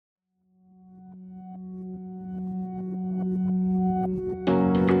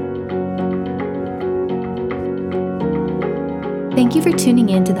Thank you for tuning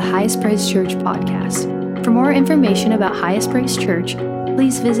in to the Highest Praise Church podcast. For more information about Highest Praise Church,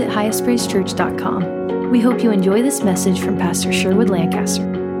 please visit highestpraisechurch.com. We hope you enjoy this message from Pastor Sherwood Lancaster.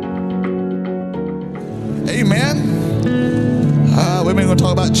 Amen. We're going to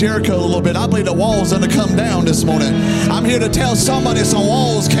talk about Jericho a little bit. I believe the walls are going to come down this morning. I'm here to tell somebody some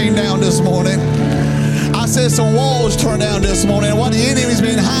walls came down this morning. I said some walls turned down this morning. What the enemy's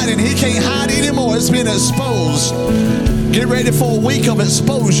been hiding, he can't hide anymore. It's been exposed. Get ready for a week of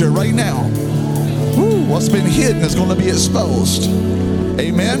exposure right now. Woo, what's been hidden is going to be exposed.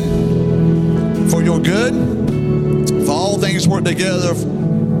 Amen. For your good, for all things work together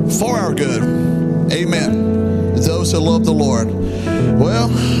for our good. Amen. Those who love the Lord.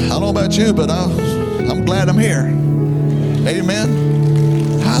 Well, I don't know about you, but I'm glad I'm here.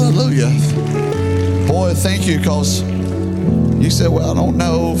 Amen. Hallelujah. Boy, thank you, because you said, well, I don't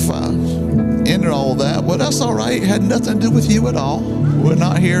know if I enter all that. Well, that's all right. It had nothing to do with you at all. We're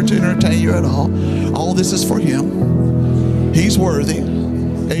not here to entertain you at all. All this is for Him. He's worthy.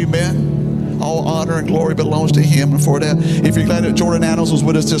 Amen. All honor and glory belongs to Him. And for that, if you're glad that Jordan Adams was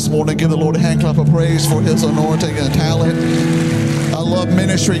with us this morning, give the Lord a hand clap of praise for His anointing and talent. I love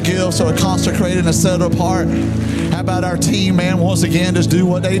ministry gifts that are consecrated and set apart. How about our team, man? Once again, just do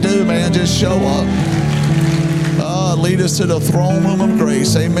what they do, man. Just show up. Lead us to the throne room of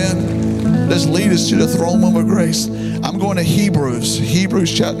grace. Amen. Just lead us to the throne room of grace. I'm going to Hebrews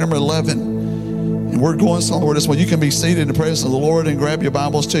chapter number 11. And we're going somewhere this way. You can be seated in the presence of the Lord and grab your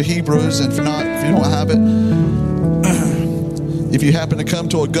Bibles to Hebrews. And if not, if you don't have it, if you happen to come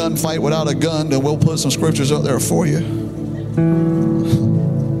to a gunfight without a gun, then we'll put some scriptures up there for you.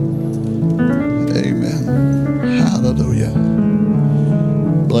 Amen. Hallelujah.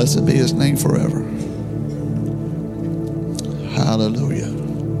 Blessed be His name forever. Hallelujah.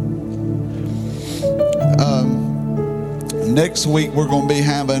 Next week, we're going to be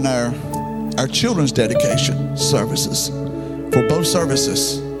having our children's dedication services for both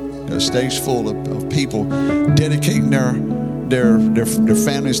services. Got a stage full of people dedicating their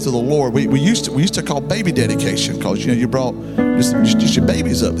families to the Lord. We used to call baby dedication, because you brought just your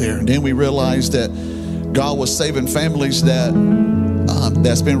babies up there, and then we realized that God was saving families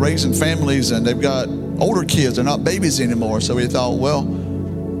that's been raising families, and they've got older kids. They're not babies anymore. So we thought, well,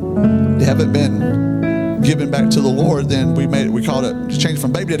 they haven't been given back to the Lord. Then we called it, changed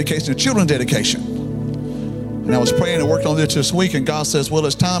from baby dedication to children's dedication. And I was praying and working on this week, and God says, well,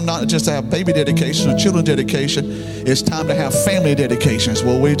 it's time not just to have baby dedication or children's dedication. It's time to have family dedications.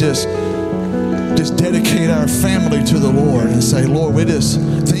 Well, we just dedicate our family to the Lord and say, Lord, we just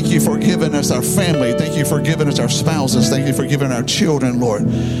thank you for giving us our family. Thank you for giving us our spouses. Thank you for giving our children, Lord.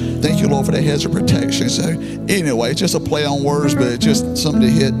 Thank you, Lord, for the hedge of protection. So anyway, it's just a play on words, but it's just something to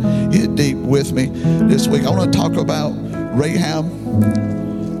hit deep with me this week. I want to talk about Rahab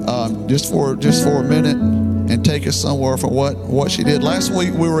just for a minute and take us somewhere from what she did. Last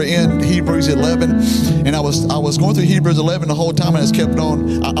week we were in Hebrews 11, and I was going through Hebrews 11 the whole time, and I just kept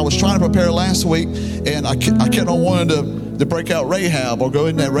on. I was trying to prepare last week, and I kept on wanting to break out Rahab or go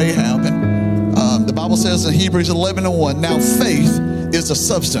in that Rahab. And the Bible says in Hebrews 11:1, now faith is a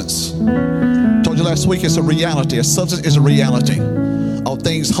substance. I told you last week it's a reality. A substance is a reality of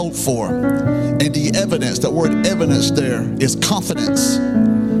things hoped for, and the evidence. That word evidence there is confidence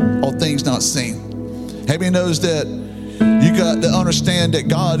of things not seen. Everybody knows that you got to understand that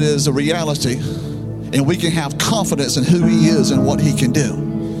God is a reality, and we can have confidence in who He is and what He can do.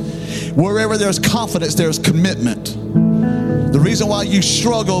 Wherever there's confidence, there's commitment. The reason why you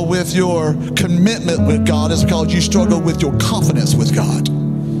struggle with your commitment with God is because you struggle with your confidence with God.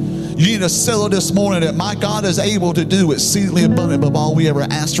 You need to settle this morning that my God is able to do exceedingly abundant above all we ever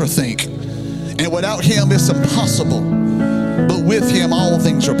ask or think. And without Him, it's impossible. But with Him, all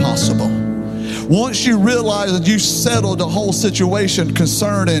things are possible. Once you realize that you settled the whole situation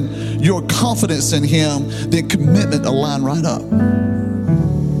concerning your confidence in Him, then commitment will line right up.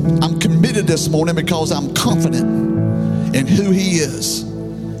 I'm committed this morning because I'm confident in who He is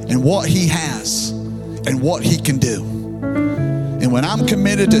and what He has and what He can do. And when I'm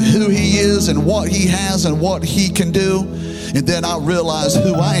committed to who He is and what He has and what He can do, and then I realize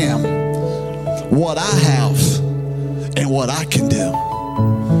who I am, what I have, and what I can do.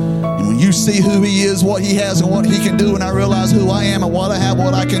 You see who He is, what He has, and what He can do, and I realize who I am and what I have,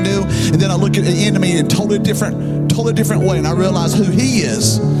 what I can do, and then I look at the enemy in a totally different way, and I realize who he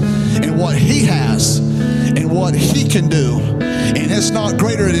is and what he has and what he can do, And it's not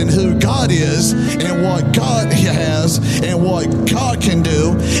greater than who God is and what God has and what God can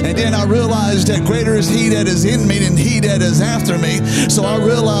do. And then I realized that greater is he that is in me than he that is after me. So I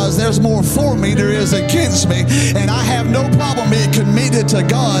realized there's more for me there is against me. And I have no problem being committed to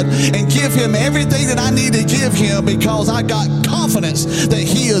God and give him everything that I need to give him, because I got confidence that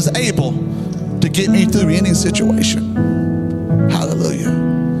he is able to get me through any situation.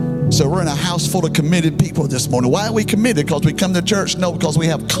 Hallelujah. So we're in a house full of committed people this morning. Why are we committed? Because we come to church? No, because we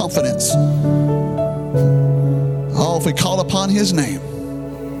have confidence. Oh, if we call upon his name,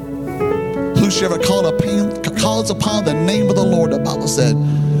 whosoever calls upon the name of the Lord, the Bible said,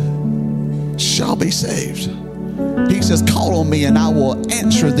 shall be saved. He says, call on me and I will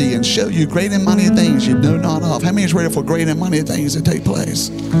answer thee and show you great and mighty things you know not of. How many is ready for great and mighty things to take place?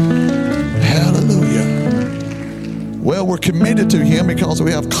 Hallelujah. Well, we're committed to him because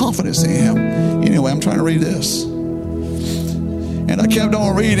we have confidence in him. Anyway, I'm trying to read this. And I kept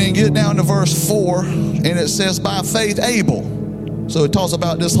on reading, get down to verse 4, and it says, by faith Abel. So it talks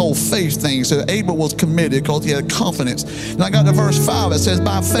about this whole faith thing. So Abel was committed because he had confidence. And I got to verse 5, it says,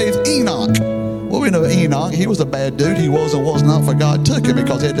 by faith Enoch. Well, we know Enoch, he was a bad dude. He was and was not, for God took him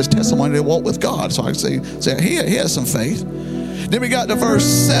because he had this testimony to walk with God. So I say he had some faith. Then we got to verse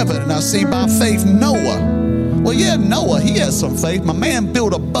 7, and I see by faith Noah. Well, yeah, Noah, he had some faith. My man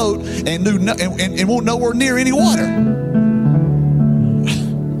built a boat and and won't nowhere near any water.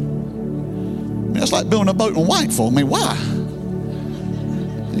 It's like building a boat in Whiteville. I mean, why?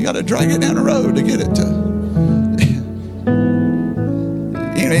 You got to drag it down the road to get it to.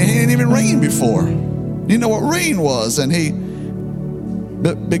 It hadn't even rained before. You know what rain was, and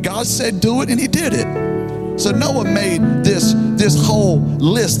but God said do it, and he did it. So Noah made this whole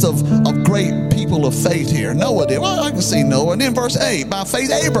list of great people of faith here. Noah did. Well, I can see Noah. And then verse 8, by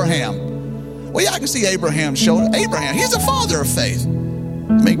faith Abraham. Well, yeah, I can see Abraham showing. Abraham, he's the father of faith.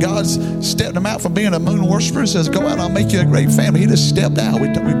 I mean, God's stepped him out from being a moon worshiper and says, go out, I'll make you a great family. He just stepped out. We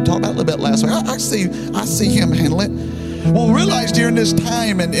talked about it a little bit last week. I see him handle it. Well, we realize during this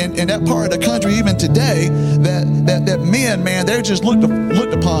time and that part of the country, even today, that men, man, they're just looked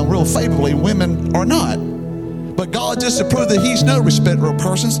upon real favorably. Women are not. But God just to prove that he's no respecter of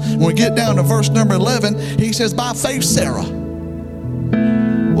persons. When we get down to verse number 11, he says, by faith Sarah.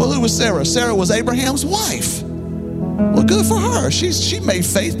 Well, who was Sarah? Sarah was Abraham's wife. Well, good for her. She made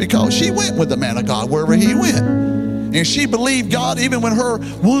faith because she went with the man of God wherever he went. And she believed God even when her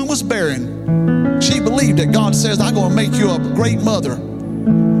womb was barren. She believed that God says, I'm going to make you a great mother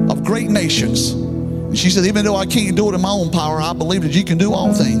of great nations. And she said, even though I can't do it in my own power, I believe that you can do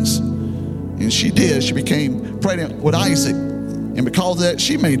all things. And she did. She became pregnant with Isaac. And because of that,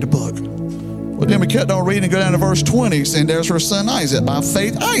 she made the book. Well, then we kept on reading and go down to verse 20, saying there's her son Isaac. By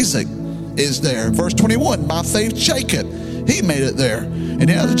faith, Isaac is there. Verse 21, by faith, Jacob. He made it there. And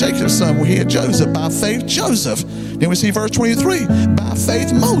then after Jacob's son, we had Joseph. By faith, Joseph. Then we see verse 23, by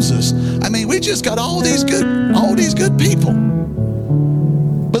faith, Moses. I mean, we just got all these good people.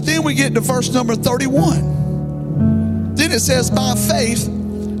 But then we get to verse number 31. Then it says, by faith,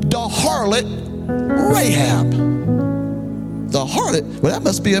 the harlot Rahab. The harlot, well, that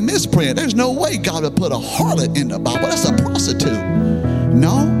must be a misprint. There's no way God would put a harlot in the Bible. That's a prostitute.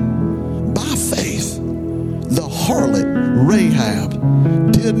 No, by faith, the harlot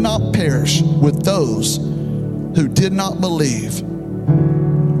Rahab did not perish with those who did not believe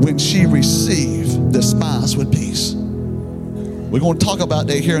when she received the spies with peace. We're going to talk about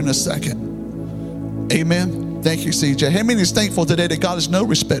that here in a second. Amen. Thank you, CJ. How many is thankful today that God is no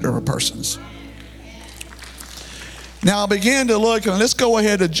respecter of persons? Now I began to look, and let's go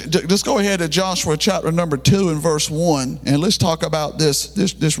ahead to Joshua chapter number 2 and verse 1, and let's talk about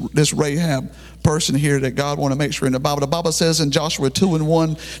this Rahab person here that God want to make sure in the Bible. The Bible says in Joshua 2 and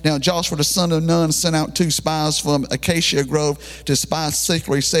 1, now Joshua the son of Nun sent out 2 spies from Acacia Grove to spy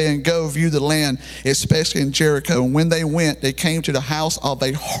secretly, saying, go view the land, especially in Jericho. And when they went, they came to the house of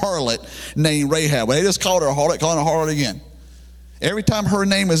a harlot named Rahab. Well, they just called her a harlot, calling her a harlot again. Every time her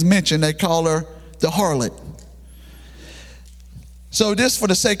name is mentioned, they call her the harlot. So just for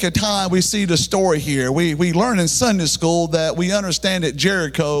the sake of time, we see the story here. We learn in Sunday school that we understand that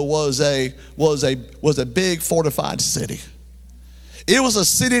Jericho was a big fortified city. It was a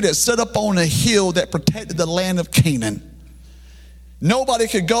city that set up on a hill that protected the land of Canaan. Nobody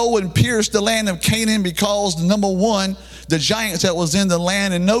could go and pierce the land of Canaan because, number one, the giants that was in the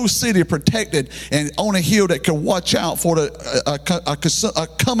land, and no city protected and on a hill that could watch out for a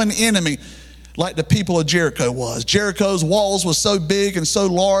coming enemy like the people of Jericho was. Jericho's walls were so big and so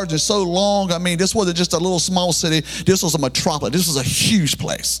large and so long. I mean, this wasn't just a little small city. This was a metropolis. This was a huge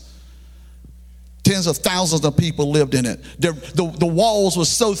place. Tens of thousands of people lived in it. The walls were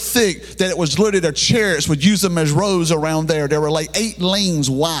so thick that it was literally their chariots would use them as roads around there. They were like 8 lanes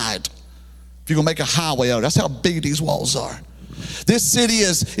wide. If you're going to make a highway out of it, that's how big these walls are. This city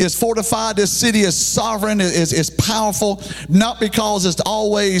is fortified. This city is sovereign, is powerful, not because it's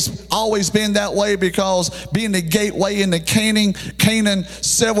always been that way, because being the gateway into Canaan,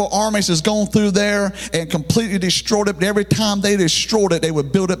 several armies has gone through there and completely destroyed it. But every time they destroyed it, they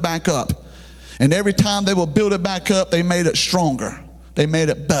would build it back up. And every time they would build it back up, they made it stronger. They made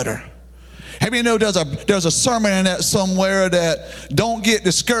it better. Have you know there's a sermon in that somewhere that don't get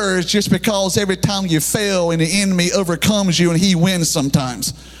discouraged just because every time you fail and the enemy overcomes you and he wins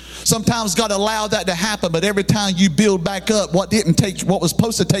sometimes. Sometimes God allowed that to happen, but every time you build back up, what was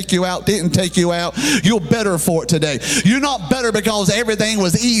supposed to take you out didn't take you out. You're better for it today. You're not better because everything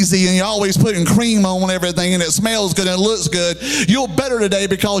was easy and you're always putting cream on everything and it smells good and it looks good. You're better today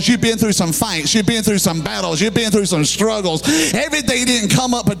because you've been through some fights. You've been through some battles. You've been through some struggles. Everything didn't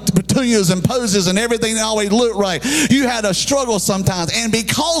come up petunias and poses and everything that always looked right. You had a struggle sometimes, and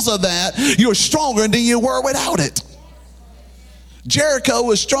because of that, you're stronger than you were without it. Jericho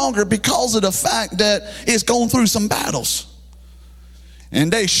was stronger because of the fact that it's gone through some battles.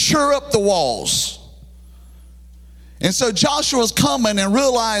 And they sure up the walls. And so Joshua's coming and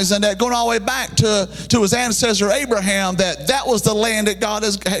realizing that, going all the way back to his ancestor Abraham, that was the land that God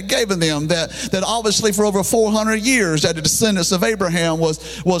had given them. That obviously for over 400 years that the descendants of Abraham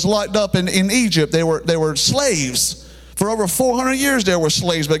was locked up in Egypt. They were slaves. For over 400 years there were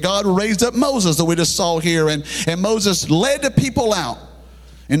slaves, but God raised up Moses that we just saw here, and Moses led the people out.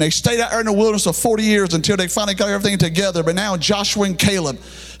 And they stayed out there in the wilderness for 40 years until they finally got everything together. But now Joshua and Caleb,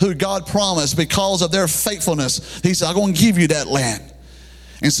 who God promised because of their faithfulness, he said, I'm going to give you that land.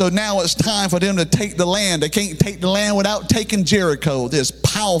 And so now it's time for them to take the land. They can't take the land without taking Jericho, this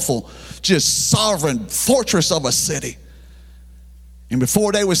powerful, just sovereign fortress of a city. And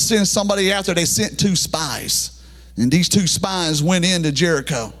before they would send somebody out there, they sent 2 spies. And these 2 spies went into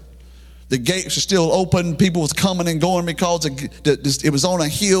Jericho. The gates were still open. People was coming and going because it was on a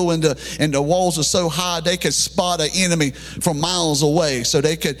hill, and the walls were so high they could spot an enemy from miles away. So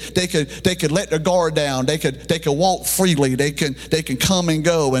they could let their guard down. They could walk freely. They can come and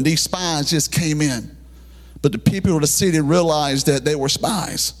go. And these spies just came in. But the people of the city realized that they were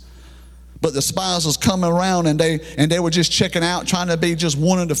spies. But the spies was coming around and they were just checking out, trying to be just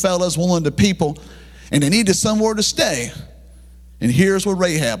one of the fellas, one of the people. And they needed somewhere to stay. And here's where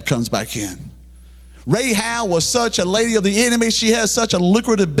Rahab comes back in. Rahab was such a lady of the enemy. She had such a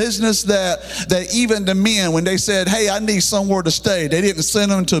lucrative business that even the men, when they said, hey, I need somewhere to stay, they didn't send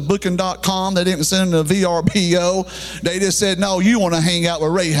them to booking.com. They didn't send them to VRBO. They just said, no, you want to hang out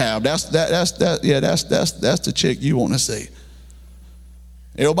with Rahab. That's the chick you want to see.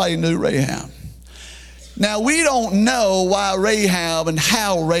 Everybody knew Rahab. Now, we don't know why Rahab and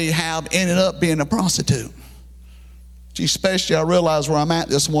how Rahab ended up being a prostitute. Especially, I realize where I'm at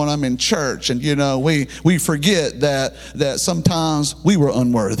this morning, I'm in church, and we forget that sometimes we were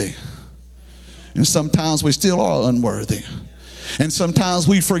unworthy. And sometimes we still are unworthy. And sometimes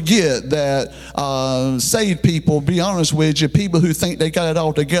we forget that saved people, be honest with you, people who think they got it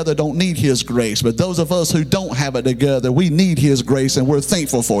all together don't need His grace. But those of us who don't have it together, we need His grace, and we're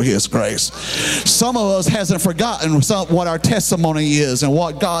thankful for His grace. Some of us hasn't forgotten what our testimony is and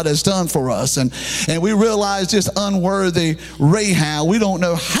what God has done for us. And we realize this unworthy Rahab, we don't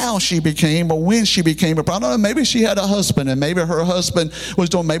know how she became or when she became a prophet. Maybe she had a husband, and maybe her husband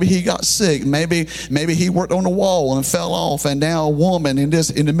maybe he got sick. Maybe he worked on the wall and fell off, and now a woman in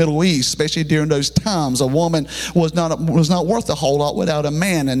the Middle East, especially during those times, a woman was not worth a whole lot without a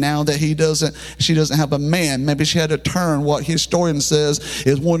man. And now that she doesn't have a man, maybe she had to turn what historian says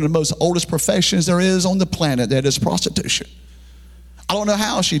is one of the most oldest professions there is on the planet, that is prostitution. I don't know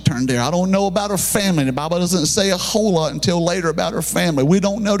how she turned there. I don't know about her family. The Bible doesn't say a whole lot until later about her family. We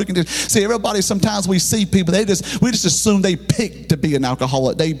don't know the condition. See, everybody, sometimes we see people, we just assume they picked to be an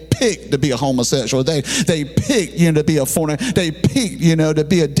alcoholic. They picked to be a homosexual. They picked, to be a foreigner. They picked, to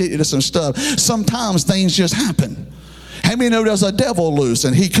be addicted to some stuff. Sometimes things just happen. How many know there's a devil loose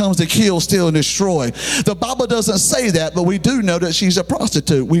and he comes to kill, steal, and destroy? The Bible doesn't say that, but we do know that she's a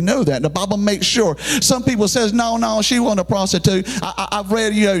prostitute. We know that. The Bible makes sure. Some people says, no, she wasn't a prostitute. I've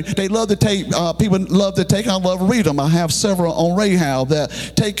read, they love to take, people love to take, I love to read them. I have several on Rahab that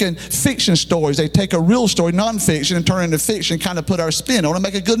taking fiction stories. They take a real story, nonfiction, and turn it into fiction, kind of put our spin on it,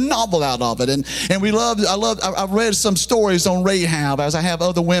 make a good novel out of it. And I've read some stories on Rahab, as I have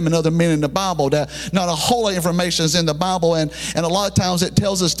other women, other men in the Bible, that not a whole lot of information is in the Bible. Bible, and a lot of times it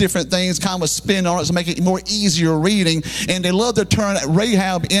tells us different things, kind of a spin on it to make it more easier reading. And they love to turn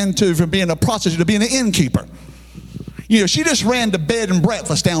Rahab from being a prostitute to being an innkeeper. You know, she just ran the bed and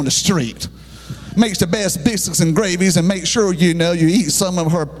breakfast down the street. Makes the best biscuits and gravies, and make sure you eat some of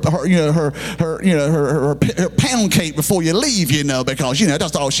her pound cake before you leave, because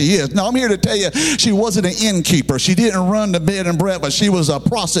that's all she is. No, I'm here to tell you, she wasn't an innkeeper. She didn't run the bed and breakfast. She was a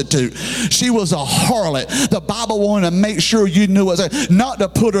prostitute. She was a harlot. The Bible wanted to make sure you knew it, not to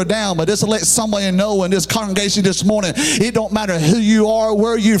put her down, but just to let somebody know in this congregation this morning, it don't matter who you are,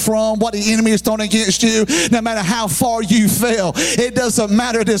 where you're from, what the enemy is throwing against you, no matter how far you fell. It doesn't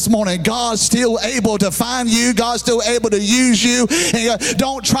matter this morning. God's still able to find you. God's still able to use you. And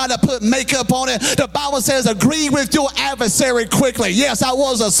don't try to put makeup on it. The Bible says, agree with your adversary quickly. Yes, I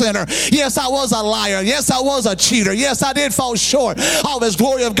was a sinner. Yes, I was a liar. Yes, I was a cheater. Yes, I did fall short of his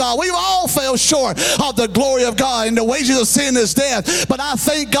glory of God. We've all fell short of the glory of God, and the wages of sin is death. But I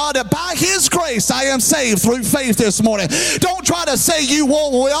thank God that by his grace I am saved through faith this morning. Don't try to say you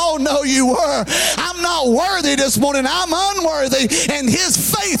won't. We all know you were. I'm not worthy this morning. I'm unworthy, and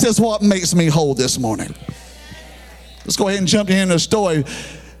his faith is what makes me whole this morning. Let's go ahead and jump into the story.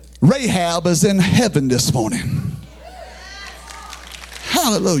 Rahab is in heaven this morning.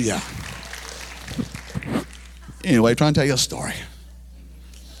 Hallelujah. Anyway, trying to tell you a story.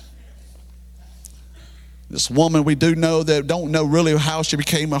 This woman we don't know really how she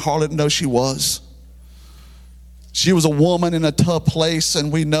became a harlot. No, she was. She was a woman in a tough place,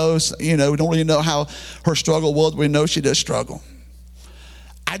 and we know, we don't really know how her struggle was. We know she did struggle.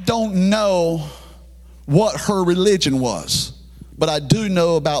 I don't know what her religion was, but I do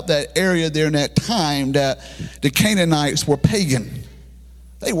know about that area there in that time that the Canaanites were pagan.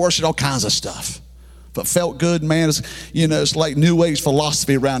 They worshiped all kinds of stuff. But felt good, man, it's like New Age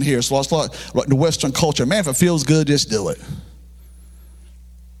philosophy around here. So it's like the Western culture. Man, if it feels good, just do it.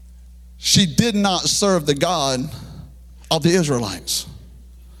 She did not serve the God of the Israelites.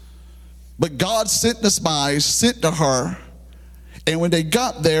 But God sent the spies, sent to her. And when they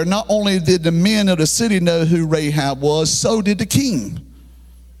got there, not only did the men of the city know who Rahab was, so did the king.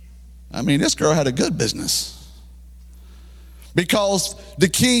 I mean, this girl had a good business. Because the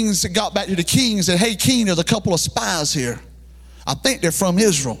kings got back to the king and said, hey, king, there's a couple of spies here. I think they're from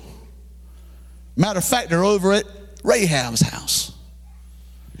Israel. Matter of fact, they're over at Rahab's house.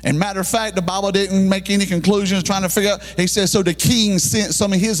 And matter of fact, the Bible didn't make any conclusions trying to figure out. He says, so the king sent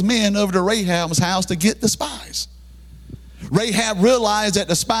some of his men over to Rahab's house to get the spies. Rahab realized that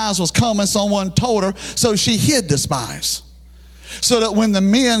the spies was coming. Someone told her, so she hid the spies. So that when the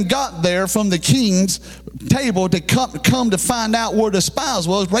men got there from the king's table to come to find out where the spies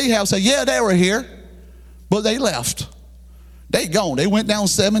was, Rahab said, yeah, they were here, but they left. They gone. They went down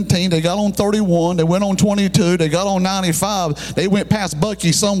 17. They got on 31. They went on 22. They got on 95. They went past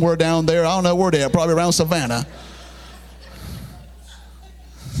Bucky somewhere down there. I don't know where they are, probably around Savannah.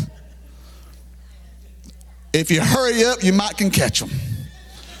 If you hurry up, you might can catch them.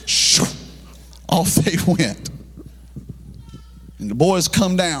 Shoo, off they went. And the boys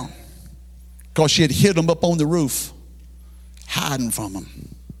come down because she had hid them up on the roof, hiding from them.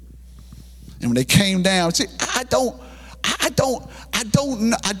 And when they came down, see, I don't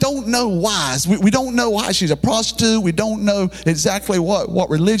know why. We don't know why she's a prostitute. We don't know exactly what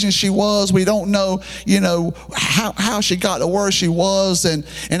religion she was. We don't know, how she got to where she was. And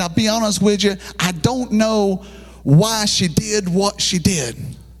I'll be honest with you, I don't know why she did what she did.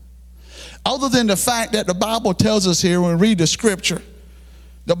 Other than the fact that the Bible tells us here when we read the scripture,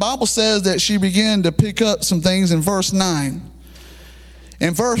 the Bible says that she began to pick up some things in verse 9.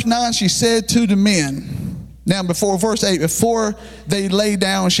 In verse 9, she said to the men, now before verse 8, before they lay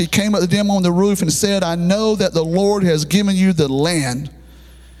down, she came up to them on the roof and said, I know that the Lord has given you the land,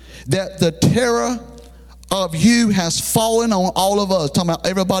 that the terror of you has fallen on all of us, talking about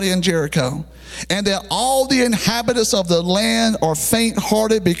everybody in Jericho, and that all the inhabitants of the land are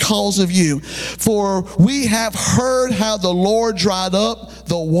faint-hearted because of you. For we have heard how the Lord dried up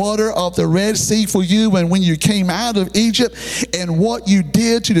the water of the Red Sea for you, and when you came out of Egypt, and what you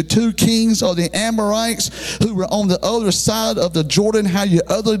did to the two kings of the Amorites who were on the other side of the Jordan, how you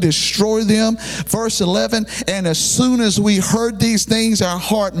utterly destroyed them. Verse 11, and as soon as we heard these things, our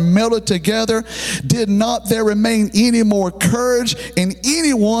heart melted together. Did not there remain any more courage in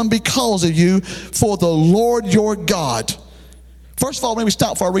anyone because of you? For the Lord your God. First of all, let me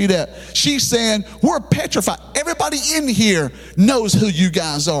stop before I read that. She's saying, we're petrified. Everybody in here knows who you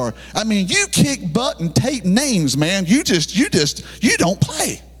guys are. I mean, you kick butt and take names, man. You don't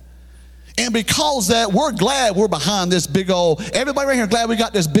play. And because of that, we're glad we're behind this big old, everybody right here glad we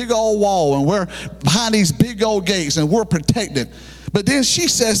got this big old wall and we're behind these big old gates and we're protected. But then she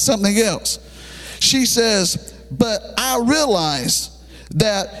says something else. She says, but I realize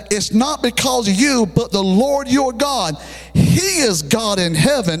that it's not because of you, but the Lord your God. He is God in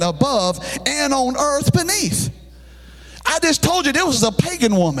heaven above and on earth beneath. I just told you this was a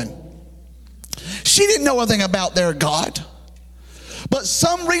pagan woman. She didn't know anything about their God. But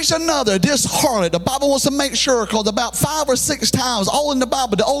some reason or another, this harlot, the Bible wants to make sure, because about 5 or 6 times, all in the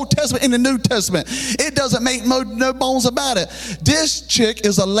Bible, the Old Testament and the New Testament, it doesn't make no bones about it. This chick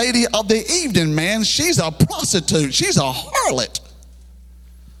is a lady of the evening, man. She's a prostitute. She's a harlot.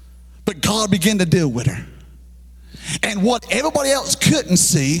 But God began to deal with her. And what everybody else couldn't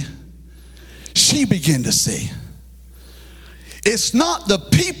see, she began to see. It's not the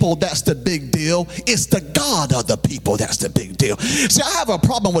people that's the big deal. It's the God of the people that's the big deal. See, I have a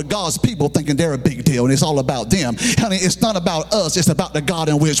problem with God's people thinking they're a big deal and it's all about them. Honey, it's not about us. It's about the God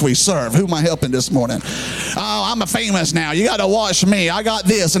in which we serve. Who am I helping this morning? Oh, I'm a famous now. You got to watch me. I got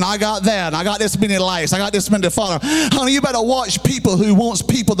this and I got that. And I got this many likes. I got this many followers. Honey, you better watch people who wants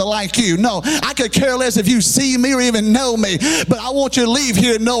people to like you. No, I could care less if you see me or even know me. But I want you to leave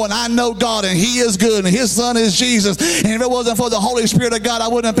here knowing I know God and He is good and His Son is Jesus. And if it wasn't for the Holy Spirit of God, I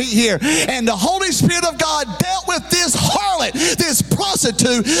wouldn't be here. And the Holy Spirit of God dealt with this harlot, this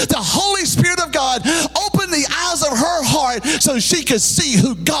prostitute. The Holy Spirit of God opened the eyes of her heart so she could see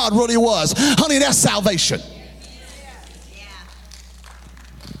who God really was. Honey, that's salvation.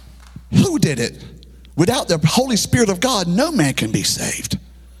 Who did it? Without the Holy Spirit of God, no man can be saved.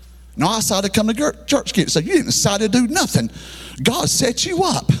 Now, I decided to come to church and say, you didn't decide to do nothing. God set you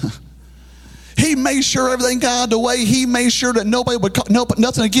up. He made sure everything got out of the way. He made sure that nothing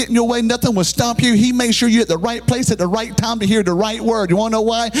would get in your way, nothing would stop you. He made sure you're at the right place at the right time to hear the right word. You want to know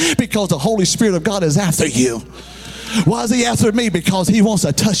why? Because the Holy Spirit of God is after you. Why is He after me? Because He wants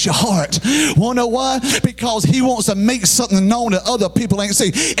to touch your heart. Want to know why? Because He wants to make something known that other people ain't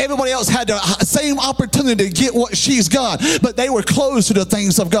see. Everybody else had the same opportunity to get what she's got, but they were closed to the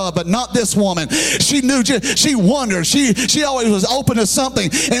things of God, but not this woman. She knew, she wondered. She always was open to something,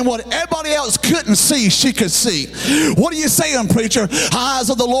 and what everybody else couldn't see, she could see. What are you saying, preacher? Eyes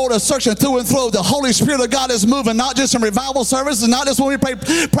of the Lord are searching through and through. The Holy Spirit of God is moving, not just in revival services, not just when we pray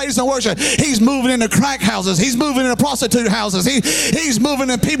praise and worship. He's moving in the crack houses. He's moving in the prostitute houses. He's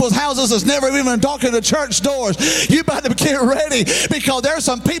moving in people's houses that's never even darkened the church doors. You better get ready, because there's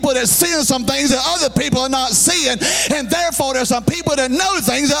some people that seeing some things that other people are not seeing, and therefore there's some people that know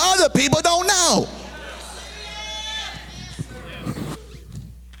things that other people don't know.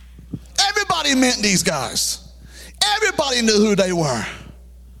 Everybody met these guys. Everybody knew who they were.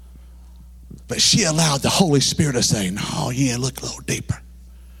 But she allowed the Holy Spirit to say, no, you look a little deeper.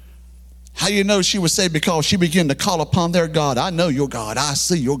 How you know she was saved? Because she began to call upon their God. I know your God. I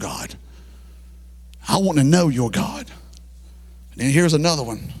see your God. I want to know your God. And here's another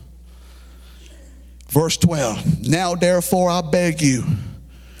one. Verse 12. Now therefore I beg you,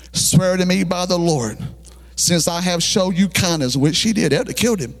 swear to me by the Lord, since I have showed you kindness, which she did. They would have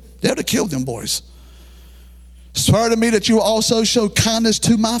killed him. They would have killed them boys. Swear to me that you also show kindness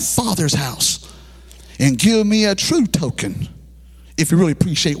to my father's house and give me a true token, if you really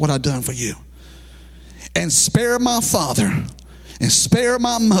appreciate what I've done for you. And spare my father, and spare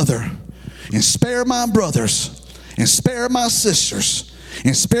my mother, and spare my brothers, and spare my sisters,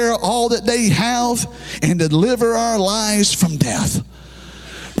 and spare all that they have, and deliver our lives from death.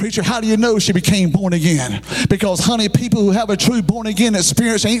 Preacher, how do you know she became born again? Because, honey, people who have a true born again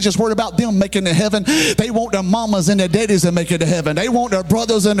experience ain't just worried about them making it to heaven. They want their mamas and their daddies to make it to heaven. They want their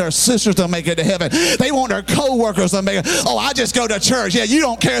brothers and their sisters to make it to heaven. They want their co-workers to make it. Oh, I just go to church. Yeah, you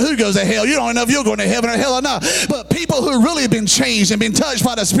don't care who goes to hell. You don't know if you're going to heaven or hell or not. But people who really been changed and been touched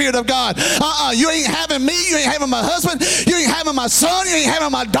by the Spirit of God, you ain't having me. You ain't having my husband. You ain't having my son. You ain't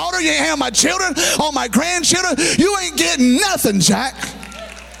having my daughter. You ain't having my children or my grandchildren. You ain't getting nothing, Jack.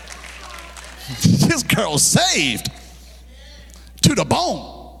 This girl's saved to the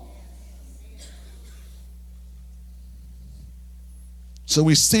bone. So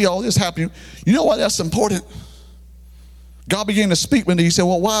we see all this happening. You know why that's important? God began to speak with me. He said,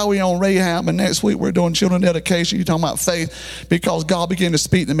 well, why are we on Rahab? And next week we're doing children dedication. You're talking about faith. Because God began to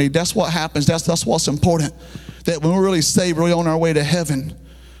speak to me. That's what happens. That's what's important. That when we're really saved, we're on our way to heaven,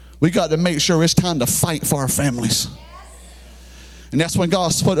 we got to make sure it's time to fight for our families. And that's when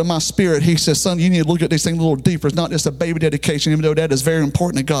God spoke to my spirit. He says, son, you need to look at this thing a little deeper. It's not just a baby dedication, even though that is very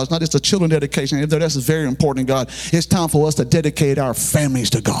important to God. It's not just a children dedication, even though that's very important to God. It's time for us to dedicate our families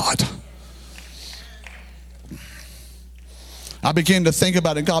to God. I began to think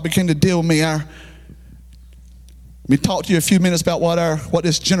about it. God began to deal with me. Let me talk to you a few minutes about what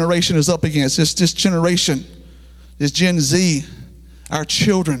this generation is up against. This generation, this Gen Z, our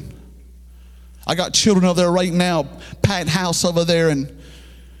children. I got children over there right now, packed house over there, and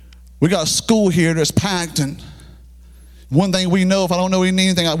we got a school here that's packed. And one thing we know, if I don't know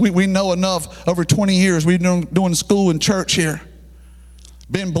anything, we know enough. Over 20 years we've been doing school and church here.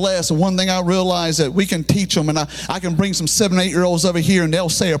 Been blessed. And one thing I realized that we can teach them, and I can bring some 7 or 8 year olds over here, and they'll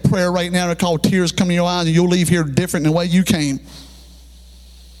say a prayer right now. They're called tears come in your eyes, and you'll leave here different than the way you came.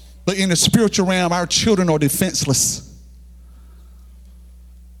 But in the spiritual realm, our children are defenseless.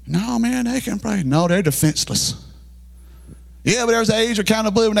 No, man, they can pray. No, they're defenseless. Yeah, but there's an age of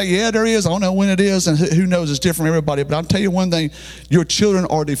accountability. Yeah, there is. I don't know when it is, and who knows? It's different for everybody. But I'll tell you one thing: your children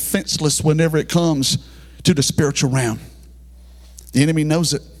are defenseless whenever it comes to the spiritual realm. The enemy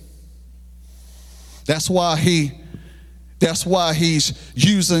knows it. That's why he's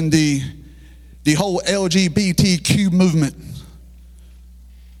using the whole LGBTQ movement.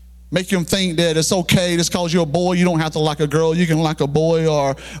 Make them think that it's okay just because you're a boy, you don't have to like a girl, you can like a boy,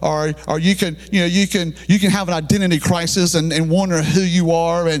 or you can have an identity crisis and wonder who you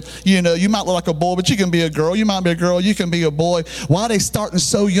are, and you might look like a boy, but you can be a girl. You might be a girl, you can be a boy. Why are they starting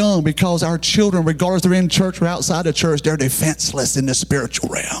so young? Because our children, regardless they're in church or outside the church, they're defenseless in the spiritual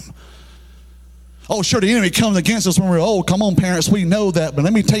realm. Oh, sure, the enemy comes against us when we're old. Come on, parents, we know that. But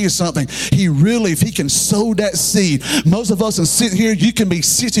let me tell you something. If he can sow that seed, most of us can sit here, you can be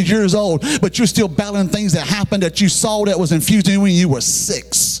 60 years old, but you're still battling things that happened that you saw that was infused in you when you were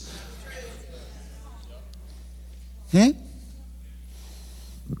 6. And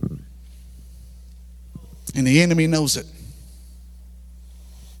the enemy knows it.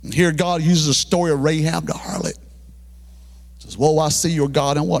 And here God uses the story of Rahab the harlot. He says, "Whoa, I see your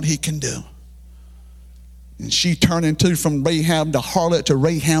God and what he can do." And she turned from Rahab the harlot to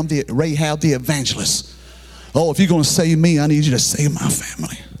Rahab the evangelist. Oh, if you're going to save me, I need you to save my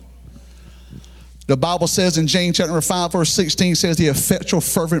family. The Bible says in James chapter 5, verse 16, says the effectual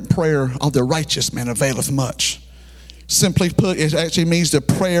fervent prayer of the righteous man availeth much. Simply put, it actually means the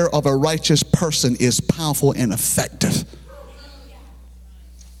prayer of a righteous person is powerful and effective.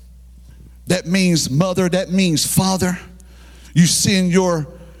 That means mother, that means father. You send your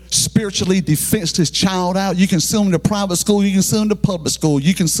spiritually defenseless child out. You can send them to private school. You can send them to public school.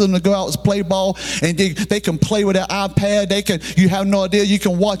 You can send them to go out and play ball, and they can play with their iPad. You have no idea. You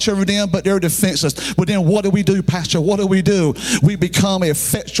can watch over them, but they're defenseless. But then what do, Pastor? What do? We become an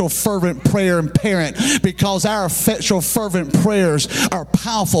effectual, fervent prayer and parent, because our effectual, fervent prayers are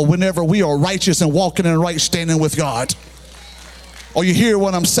powerful whenever we are righteous and walking in right standing with God. Oh, you hear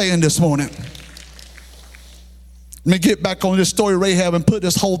what I'm saying this morning? Let me get back on this story of Rahab and put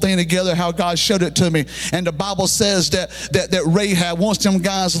this whole thing together, how God showed it to me. And the Bible says that Rahab, once them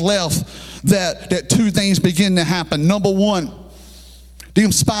guys left, that 2 things begin to happen. Number 1,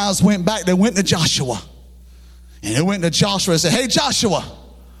 them spies went back. They went to Joshua. And they went to Joshua and said, "Hey, Joshua,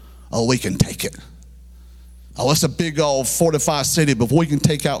 oh, we can take it. Oh, it's a big old fortified city, but if we can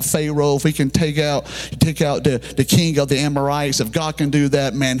take out Pharaoh, if we can take out the king of the Amorites, if God can do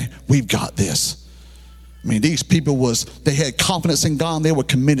that, man, we've got this." I mean, these people they had confidence in God, and they were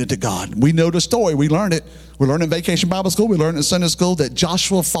committed to God. We know the story. We learned it. We learned in Vacation Bible School. We learned in Sunday school that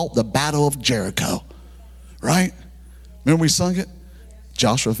Joshua fought the battle of Jericho. Right? Remember we sung it?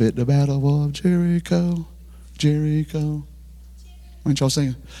 Joshua fought the battle of Jericho, Jericho. Weren't y'all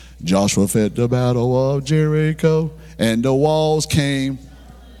singing? Joshua fought the battle of Jericho, and the walls came.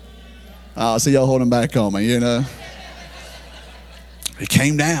 I see y'all holding back on me, It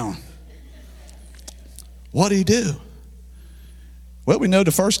came down. What did he do? Well, we know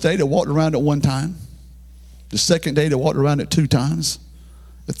the first day they walked around it 1 time. The second day they walked around it 2 times.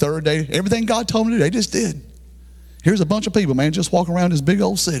 The third day, everything God told them to do, they just did. Here's a bunch of people, man, just walking around this big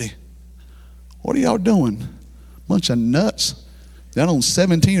old city. What are y'all doing? Bunch of nuts down on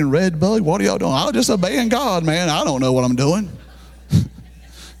 17 in Red Bug. What are y'all doing? I'm just obeying God, man. I don't know what I'm doing.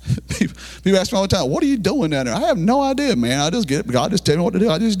 People ask me all the time, what are you doing down there? I have no idea, man. I just get it. God just tell me what to do.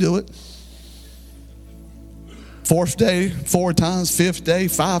 I just do it. 4th day, 4 times. 5th day,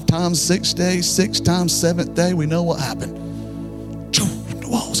 5 times. 6th day, 6 times. 7th day, we know what happened. The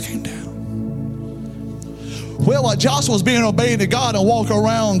walls came down. Well, while Joshua was being obedient to God and walking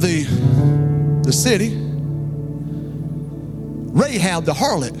around the city, Rahab the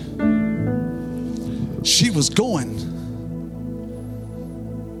harlot, she was going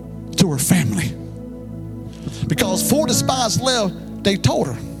to her family. Because 4 the spies left, they told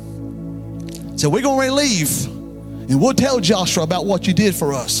her. Said, we're going to leave. And we'll tell Joshua about what you did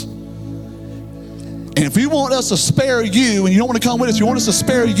for us. And if you want us to spare you, and you don't want to come with us, you want us to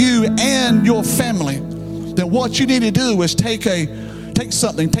spare you and your family, then what you need to do is take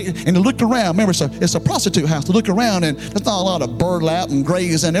something and to look around. Remember, it's a prostitute house. To look around, and there's not a lot of burlap and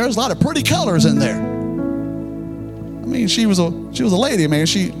grays in there. There's a lot of pretty colors in there. I mean, she was a lady, man.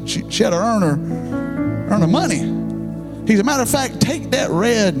 She had to earn her money. As a matter of fact, take that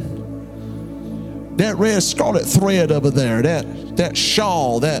red scarlet thread over there, that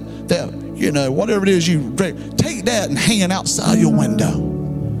shawl, that whatever it is you drape, take that and hang it outside your window,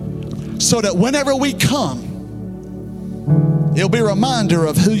 so that whenever we come, it'll be a reminder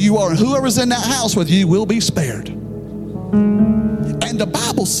of who you are, and whoever's in that house with you will be spared. And the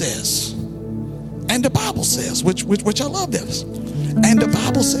Bible says, which I love this, and the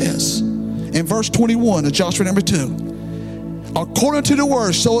Bible says in verse 21 of Joshua number 2, according to the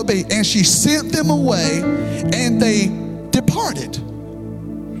word, so it be. And she sent them away, and they departed.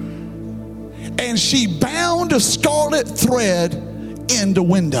 And she bound a scarlet thread in the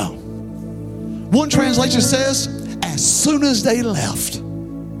window. One translation says, as soon as they left.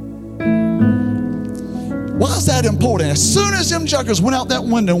 Why is that important? As soon as them jokers went out that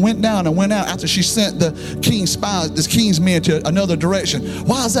window, went down and went out after she sent the king's spies, this king's men to another direction.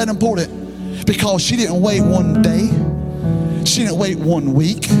 Why is that important? Because she didn't wait one day. She didn't wait 1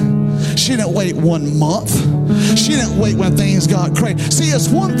 week. She didn't wait 1 month. She didn't wait when things got crazy. See, it's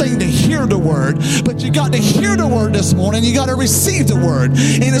one thing to hear the word, but you got to hear the word this morning. You got to receive the word.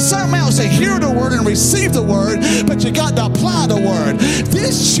 And it's something else to hear the word and receive the word, but you got to apply the word.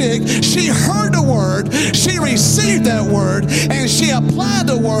 This chick, she heard the word, she received that word, and she applied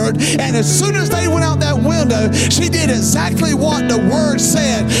the word. And as soon as they went out that window, she did exactly what the word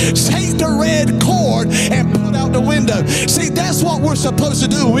said. Take the red cord and put out the window. See, that's what we're supposed to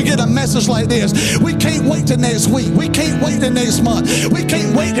do when we get a message like this. We can't wait till next week. We can't wait till next month. We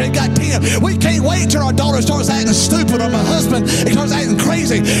can't wait till it got 10. We can't wait till our daughter starts acting stupid or my husband starts acting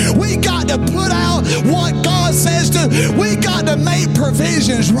crazy. We got to put out what God says to. We got to make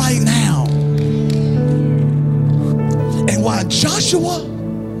provisions right now. And while Joshua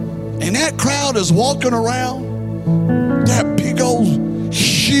and that crowd is walking around that big old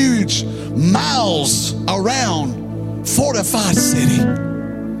huge miles around fortified city,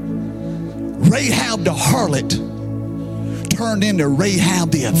 Rahab the harlot turned into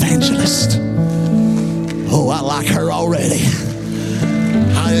Rahab the evangelist. Oh, I like her already.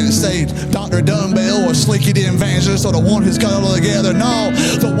 I didn't say Dr. Dumbbell or Slicky the evangelist or the one who's got it all together. No,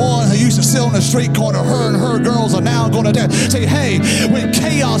 the one who used to sit on the street corner, her and her girls are now going to say, hey, when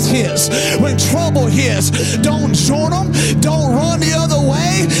chaos hits, when trouble hits, don't join them, don't run the other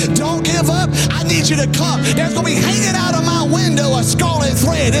way, don't give up. I need you to come. There's going to be hanging out of my window a scarlet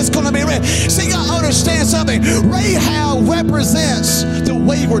thread. It's going to be red. See, you got to understand something. Rahab represents the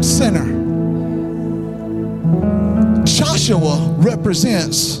wayward sinner. Joshua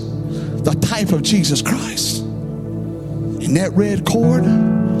represents the type of Jesus Christ. And that red cord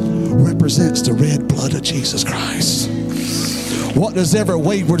represents the red blood of Jesus Christ. What does every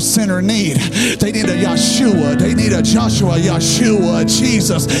wayward sinner need? They need a Yeshua. They need a Joshua, Yeshua,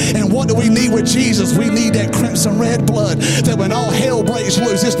 Jesus. And what do we need with Jesus? We need that crimson red blood, that when all hell breaks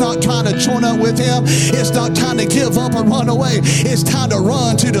loose, it's not trying to join up with him. It's not time to give up and run away. It's time to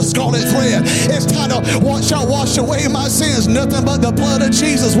run to the scarlet thread. It's time to wash away my sins. Nothing but the blood of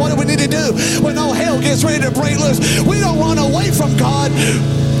Jesus. What do we need to do when all hell gets ready to break loose? We don't run away from God.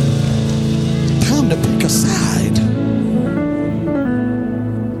 Time to pick a side.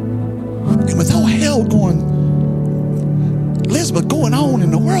 And with all hell going, Elizabeth, going on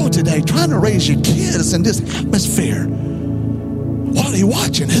in the world today, trying to raise your kids in this atmosphere, what are you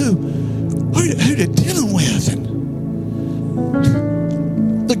watching? Who they're dealing with? And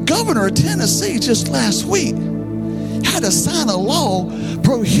the governor of Tennessee just last week had to sign a law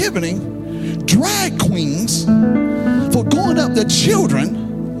prohibiting drag queens for going up to children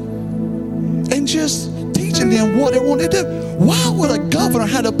and just teaching them what they want to do. Why would a governor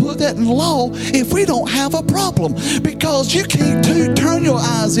have to put that in law if we don't have a problem? Because you can't turn your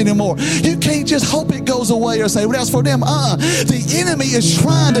eyes anymore. You can't just hope it goes away or say, well, that's for them. The enemy is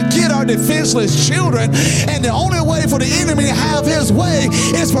trying to get our defenseless children, and the only way for the enemy to have his way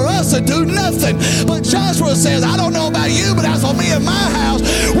is for us to do nothing. But Joshua says, I don't know about you, but as for me and my house,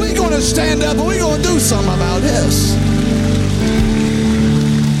 we're going to stand up and we're going to do something about this.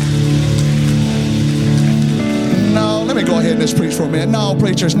 Let me go ahead and just preach for a minute. No,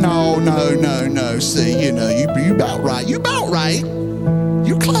 preachers, no. See, you about right. You about right.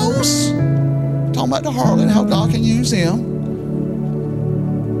 You close. Talking about the harlot, how God can use him.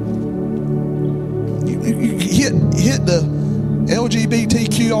 You hit the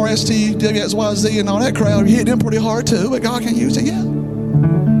LGBTQ, RST, WXYZ, and all that crowd, you hit them pretty hard too, but God can use it, yeah.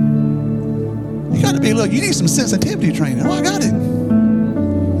 You got to be, look, you need some sensitivity training. Oh, I got it.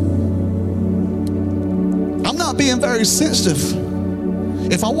 I'm not being very sensitive.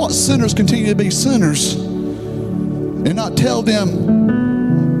 If I want sinners to continue to be sinners and not tell them,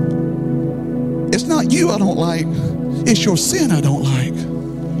 it's not you I don't like, it's your sin I don't like.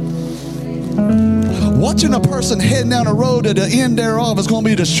 Watching a person heading down a road at the end thereof is going to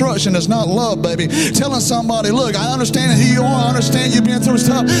be destruction. It's not love, baby. Telling somebody, look, I understand who you are. I understand you've been through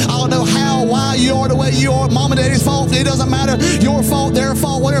stuff. I don't know how, why you are the way you are. Mom and daddy's fault. It doesn't matter. Your fault, their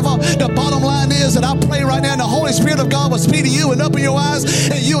fault, whatever fault. The bottom line is that I pray right now, and the Holy Spirit of God will speak to you and open your eyes,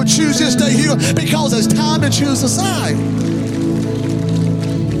 and you'll choose to stay here because it's time to choose a side.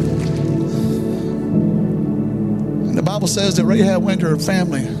 And the Bible says that Rahab went to her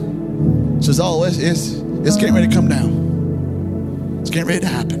family. Says, oh, it's getting ready to come down. It's getting ready to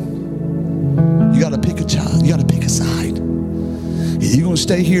happen. You got to pick a child. You got to pick a side. You're going to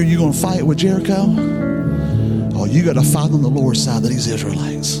stay here, you're going to fight with Jericho, or you got to fight on the Lord's side of these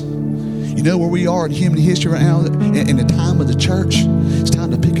Israelites. You know where we are in human history right now, in the time of the church? It's time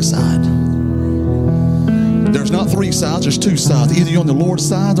to pick a side. There's not three sides, there's two sides. Either you're on the Lord's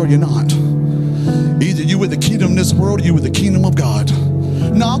side or you're not. Either you're with the kingdom of this world or you're with the kingdom of God.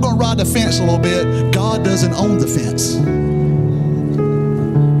 No, I'm going to ride the fence a little bit. God doesn't own the fence.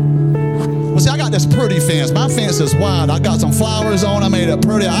 Well, see, I got this pretty fence. My fence is wide. I got some flowers on. I made it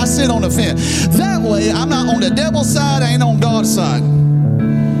pretty. I sit on the fence. That way, I'm not on the devil's side. I ain't on God's side.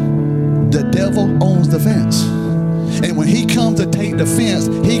 The devil owns the fence. And when he comes to take the fence,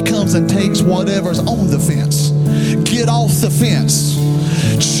 he comes and takes whatever's on the fence. Get off the fence.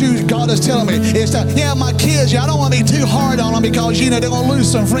 Shoot, God is telling me, it's time. Yeah, my kids, I don't want to be too hard on them because, they're going to lose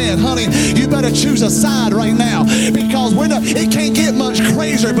some friends. Honey, you better choose a side right now because it can't get much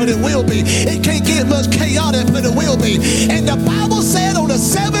crazier, but it will be. It can't get much chaotic, but it will be. And the Bible said on the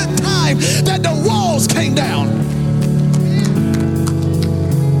seventh time that the walls came down.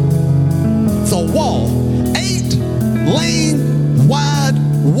 The wall, 8-lane wide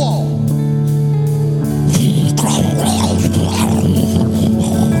wall.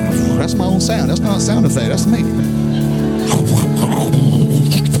 That's my own sound. That's not a sound effect. That's me.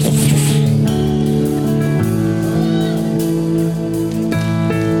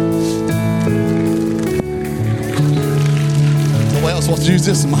 Who else wants to use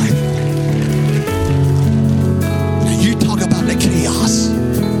this mic? You talk about the chaos.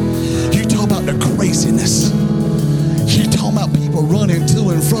 You talk about the craziness. You talk about people running to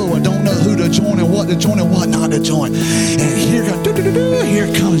and fro and don't know who to join and what to join and what not to join. And here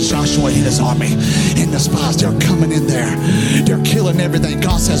comes Joshua and his army. And the spies, they're coming in there. They're killing everything.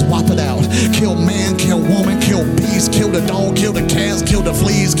 God says, wipe it out. Kill man, kill woman, kill beast, kill the dog, kill the cats, kill the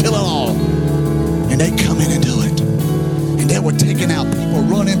fleas, kill it all. And they come in and do it. And they were taking out people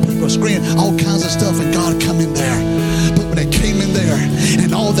running, people screaming, all kinds of stuff, and God come in there. But when they came in there,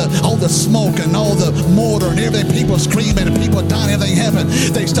 and all the smoke and all the mortar and everything, people screaming and people dying, everything happened.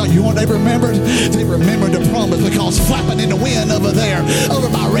 They remembered? They remembered the promise because flapping in the wind over there, over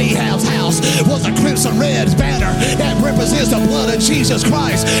by Rahab's house, was a crimson red banner that represents the blood of Jesus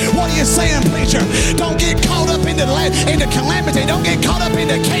Christ. What are you saying, preacher? Don't get caught up in the calamity. Don't get caught up in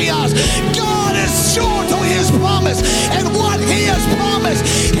the chaos. God is sure to his promise, and what he has promised,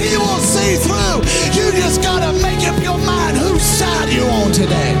 he will see through. You just got to make up your mind whose side you're on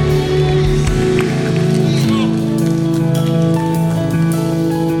today.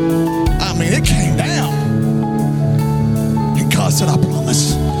 I mean, it came down. And God said, I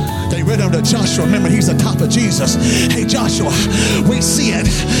promise. They read unto Joshua. Remember, he's the top of Jesus. Hey, Joshua, we see it.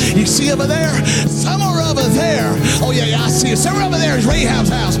 You see over there? Somewhere over there. Oh, yeah, I see it. Somewhere over there is Rahab's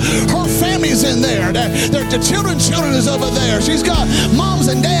house. Her family's in there. The children is over there. She's got moms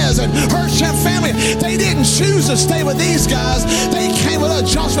and dads and her family. They didn't choose to stay with these guys. They came with us.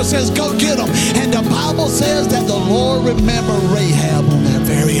 Joshua says, go get them. And the Bible says that the Lord remembered Rahab on that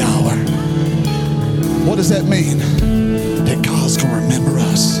very hour. What does that mean? That God's going to remember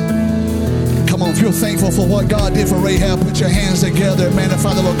us. Come on, if you're thankful for what God did for Rahab, put your hands together and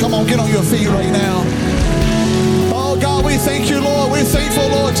magnify the Lord. Come on, get on your feet right now. Oh, God, we thank you, Lord. We're thankful,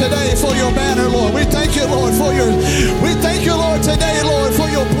 Lord, today for your banner, Lord. We thank you, Lord, we thank you, Lord, today, Lord, for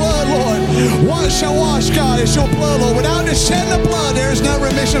your blood, Lord. Wash and wash, God, it's your blood, Lord. Without the shedding of blood, there is no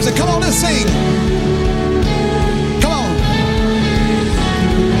remission. So come on and sing. Come on.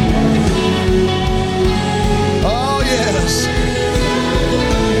 Oh, yes.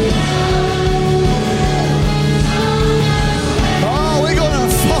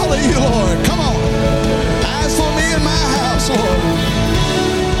 You, Lord. Come on. As for me and my house, Lord,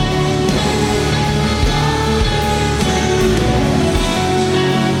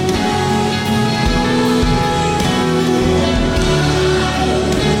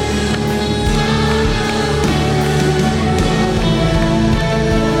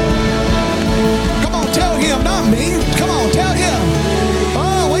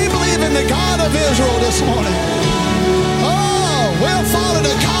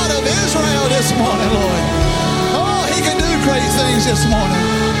 this morning.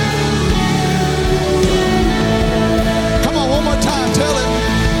 Come on, one more time, tell it.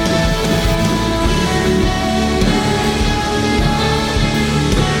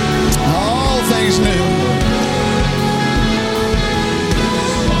 All things new.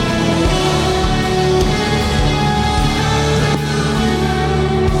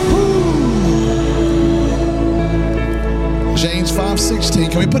 James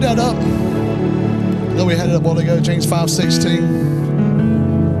 5:16. Can we put that up? No, we had it up a while ago. James 5:16.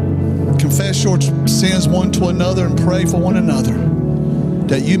 Confess your sins one to another and pray for one another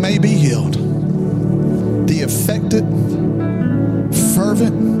that you may be healed. The effective,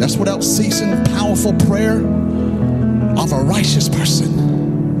 fervent, that's without ceasing, powerful prayer of a righteous person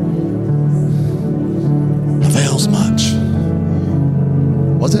avails much.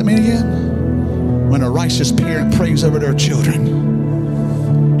 What does that mean again? When a righteous parent prays over their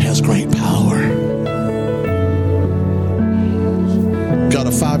children, has great power. Got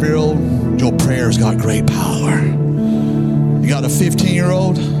a 5-year-old, your prayer's got great power. You got a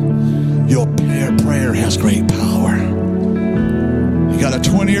 15-year-old, your prayer has great power. You got a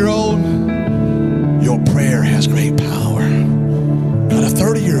 20-year-old, your prayer has great power. Got a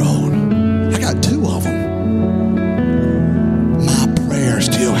 30-year-old, I got 2 of them. My prayer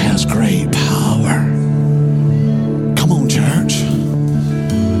still has great power. Come on, church.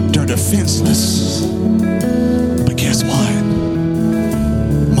 They're defenseless. But guess what?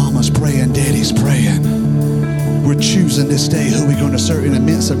 Mama's praying, daddy's praying. We're choosing this day who we're going to serve in the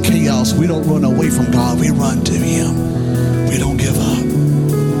midst of chaos. We don't run away from God. We run to Him. We don't give up.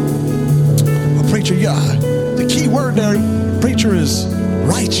 Well, preacher, the key word there, preacher, is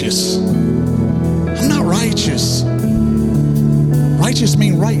righteous. I'm not righteous. Righteous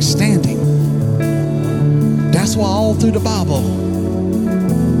means right standing. That's why all through the Bible,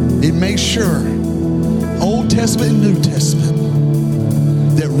 it makes sure, Old Testament and New Testament,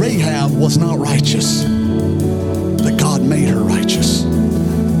 that Rahab was not righteous, but God made her righteous.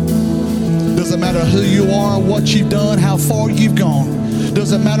 Doesn't matter who you are, what you've done, how far you've gone.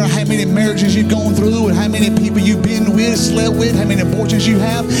 Doesn't matter how many marriages you've gone through and how many people you've been with, slept with, how many abortions you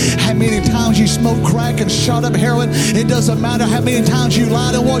have, how many times you smoked crack and shot up heroin. It doesn't matter how many times you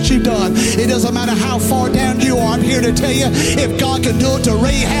lied and what you've done. It doesn't matter how far down you are. I'm here to tell you, if God can do it to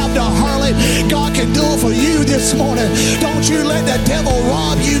Rahab the harlot, God can do it for you this morning. Don't you let the devil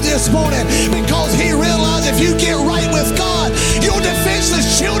rob you this morning, because he realized if you get right with God, your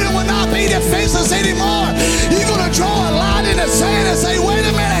defenseless children will not be defenseless anymore. You're going to draw a line in the sand and say, wait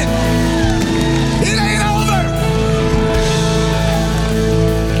a minute, it ain't over.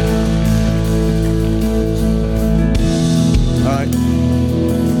 All right.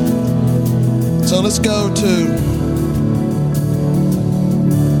 So let's go to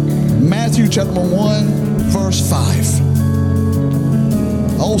Matthew chapter 1, verse 5.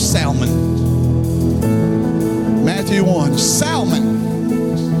 Old Salmon. Matthew 1. Salmon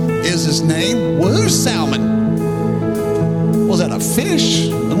is his name. Well, who's Salmon? Was that a fish?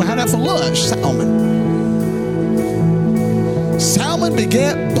 We had that for lunch. Salmon. Salmon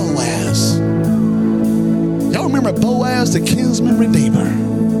begat Boaz. Y'all remember Boaz, the kinsman redeemer?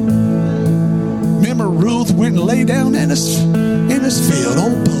 Remember Ruth went and lay down in his field.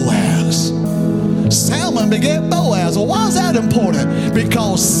 Oh, Boaz. Salmon begat Boaz. Well, why is that important?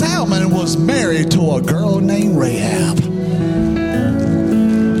 Because Salmon was married to a girl named Rahab.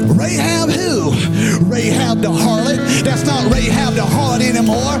 Rahab who? Rahab the harlot. That's not Rahab the harlot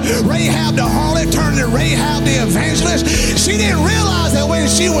anymore. Rahab the harlot turned to Rahab the evangelist. She didn't realize that when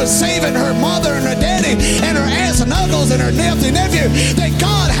she was saving her mother and her daddy and her aunts and uncles and her nephew, that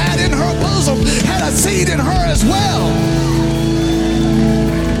God had in her bosom, had a seed in her as well.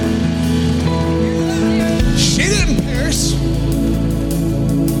 She didn't perish.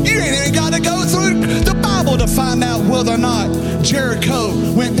 You ain't even got to go through the Bible to find out whether or not Jericho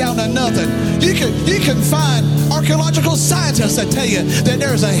went down to nothing. You can find archaeological scientists that tell you that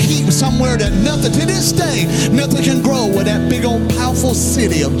there's a heap somewhere that nothing, to this day, nothing can grow with that big old powerful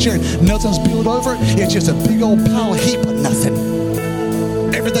city of Jericho. Nothing's built over it. It's just a big old pile heap of nothing.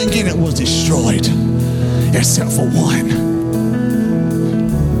 Everything in it was destroyed except for one.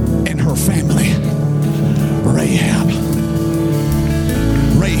 And her family, Rahab.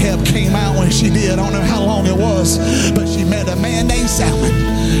 Rahab came out when she did. I don't know how long it was, but she met a man named Salmon.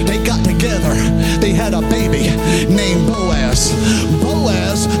 They got together. They had a baby named Boaz.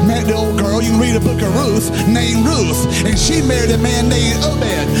 Boaz met the old girl, you can read the book of Ruth, named Ruth, and she married a man named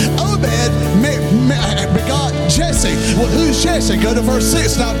Obed. Obed begot Jesse. Well, who's Jesse? Go to verse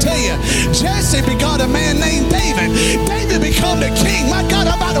 6 and I'll tell you. Jesse begot a man named David. David became the king. My God,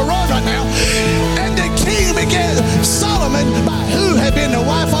 I'm about to run right now. And the king begat Solomon, by who had been the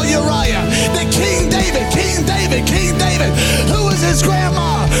wife of Uriah. The King David, who was his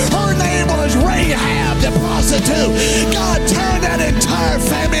grandma. Her name was Rahab, the prostitute. God turned that entire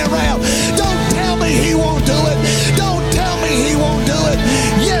family around. Don't tell me he won't do it. Don't tell me he won't do it.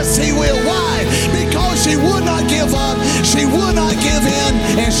 Yes, he will. Why? Because she would not give up, she would not give in,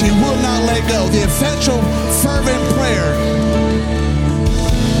 and she would not let go. The effectual, fervent prayer.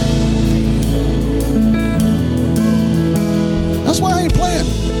 That's why I ain't playing.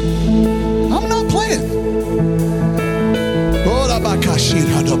 I'm not playing.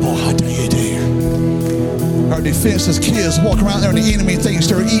 Our defenseless kids walk around there and the enemy thinks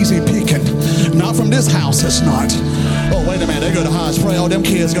they're easy picking. Not from this house, it's not. Oh, wait a minute, they go to highest praise. Oh, them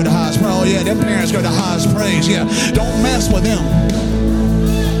kids go to highest praise. Oh, yeah, them parents go to highest praise. Yeah, don't mess with them.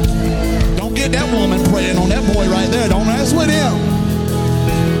 Don't get that woman praying on that boy right there. Don't mess with him.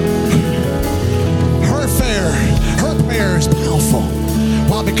 Her prayer is powerful.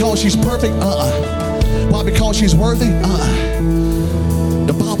 Why? Because she's perfect? Why? Because she's worthy?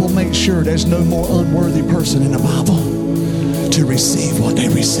 The Bible makes sure there's no more unworthy person in the Bible to receive what they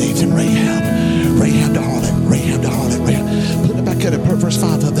received in Rahab. Rahab the harlot, Rahab the harlot, Rahab. Put it back at it, put verse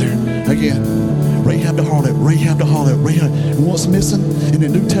 5 up there again. Rahab the harlot, Rahab the harlot, Rahab. What's missing in the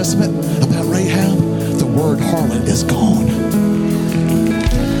New Testament about Rahab? The word harlot is gone.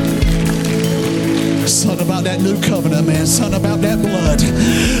 Son about that new covenant, man. Son about that blood.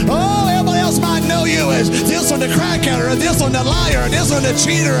 Oh, everybody else might know you as this on the crack adder, or this on the liar, or this on the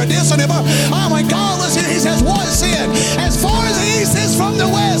cheater, or this on the... Oh my God, listen, he says, what sin? As far as the east is from the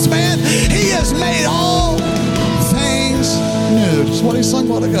west, man, he has made all things new. Just what he sung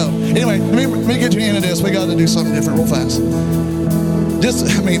a while ago. Anyway, let me get to the end of this. We got to do something different real fast.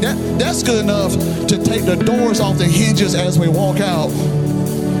 That's good enough to take the doors off the hinges as we walk out.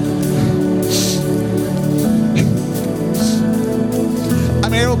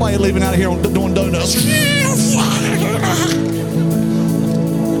 Everybody leaving out of here doing donuts.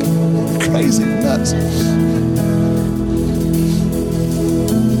 Crazy nuts.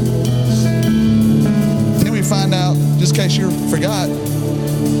 Then we find out, just in case you forgot,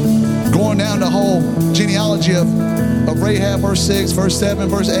 going down the whole genealogy of Rahab, verse 6, verse 7,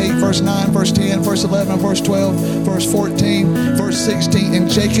 verse 8, verse 9, verse 10, verse 11, verse 12, verse 14, verse 16, and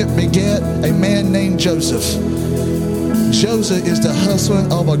Jacob begat a man named Joseph. Joseph is the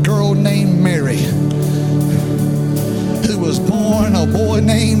husband of a girl named Mary, who was born a boy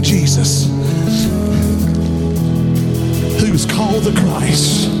named Jesus, who's called the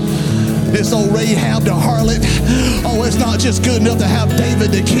Christ. This old Rahab the harlot, oh, it's not just good enough to have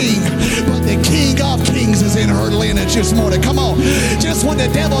David the king, but the King of Kings is in her lineage this morning. Come on. Just when the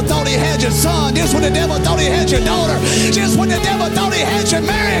devil thought he had your son, just when the devil thought he had your daughter, just when the devil thought he had your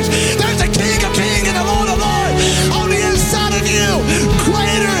marriage, there's the King of Kings and the Lord of Lords on the inside of you.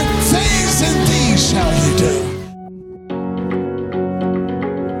 Greater things than these shall you do.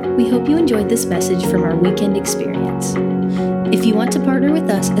 We hope you enjoyed this message from our weekend experience. If you want to partner with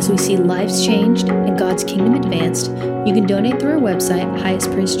us as we see lives changed and God's kingdom advanced, you can donate through our website,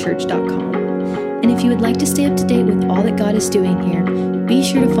 highestpraisechurch.com. And if you would like to stay up to date with all that God is doing here, be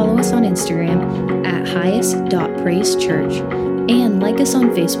sure to follow us on Instagram at highest.praisechurch and like us on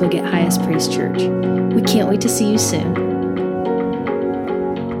Facebook at Highest Praise Church. We can't wait to see you soon.